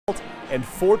and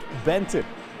Fort Benton.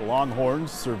 The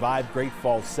Longhorns survived Great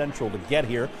Falls Central to get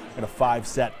here in a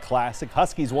 5-set classic.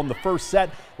 Huskies won the first set,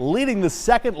 leading the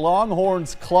second.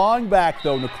 Longhorns clawing back,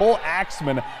 though. Nicole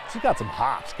Axman, she's got some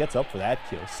hops, gets up for that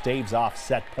kill, staves off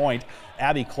set point.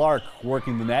 Abby Clark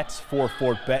working the nets for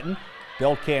Fort Benton.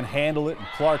 Belt can't handle it, and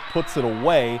Clark puts it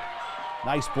away.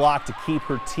 Nice block to keep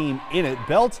her team in it.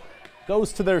 Belt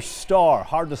goes to their star.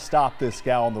 Hard to stop this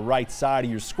gal on the right side of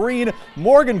your screen.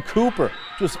 Morgan Cooper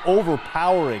just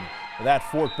overpowering that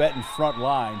Fort Benton front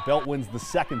line. Belt wins the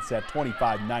second set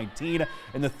 25-19.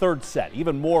 In the third set,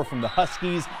 even more from the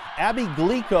Huskies. Abby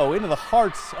Glico into the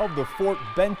hearts of the Fort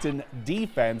Benton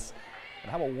defense.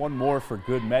 And how about one more for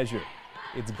good measure?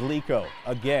 It's Glico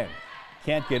again.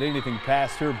 Can't get anything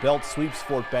past her. Belt sweeps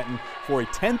Fort Benton for a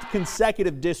 10th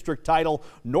consecutive district title.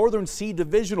 Northern C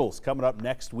Divisionals coming up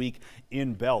next week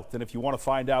in Belt. And if you want to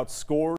find out scores